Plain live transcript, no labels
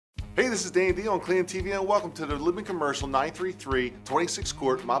Hey, this is Danny D on Clean TV and welcome to the Libman commercial 933 26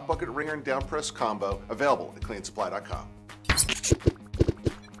 quart mop bucket wringer and down press combo available at cleansupply.com.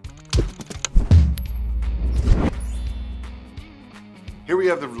 Here we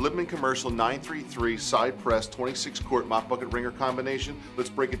have the Libman commercial 933 side press 26 quart mop bucket wringer combination. Let's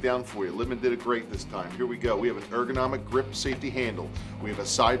break it down for you. Libman did it great this time. Here we go. We have an ergonomic grip safety handle. We have a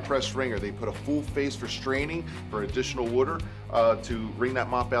side press wringer. They put a full face for straining for additional water to wring that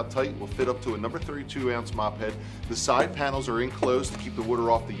mop out tight. Will fit up to a number 32 ounce mop head. The side panels are enclosed to keep the water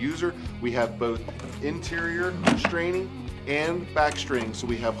off the user. We have both interior straining and back straining. So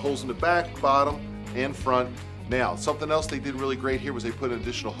we have holes in the back, bottom, and front. Now, something else they did really great here was they put an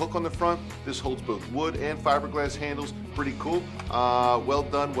additional hook on the front. This holds both wood and fiberglass handles. Pretty cool. Well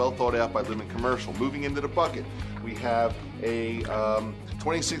done, well thought out by Libman commercial. Moving into the bucket, we have a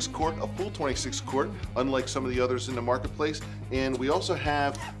 26 quart, a full 26 quart, unlike some of the others in the marketplace. And we also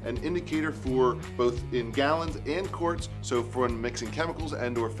have an indicator for both in gallons and quarts, so for mixing chemicals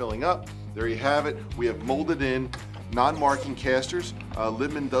and or filling up. There you have it. We have molded in non-marking casters.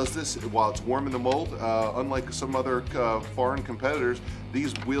 Libman does this while it's warm in the mold. Unlike some other foreign competitors,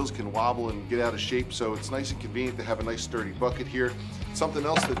 these wheels can wobble and get out of shape, so it's nice and convenient to have a nice sturdy bucket here. Something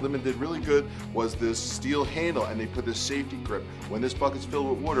else that Libman did really good was this steel handle, and they put this safety grip. When this bucket's filled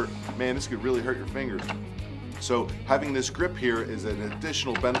with water, man, this could really hurt your fingers. So having this grip here is an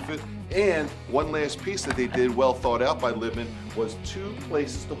additional benefit. And one last piece that they did well thought out by Libman was two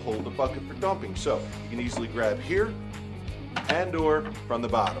places to hold the bucket for dumping. So you can easily grab here and or from the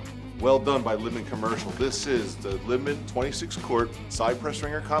bottom. Well done by Libman commercial. This is the Libman 26 quart side press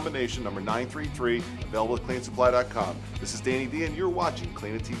wringer combination number 933, available at cleansupply.com. This is Danny D and you're watching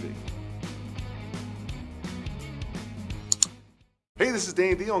Clean TV. Hey, this is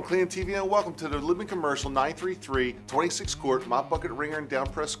Danny D on Clean TV and welcome to the Libman commercial 933 26 quart mop bucket wringer and down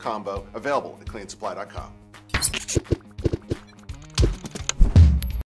press combo available at cleansupply.com.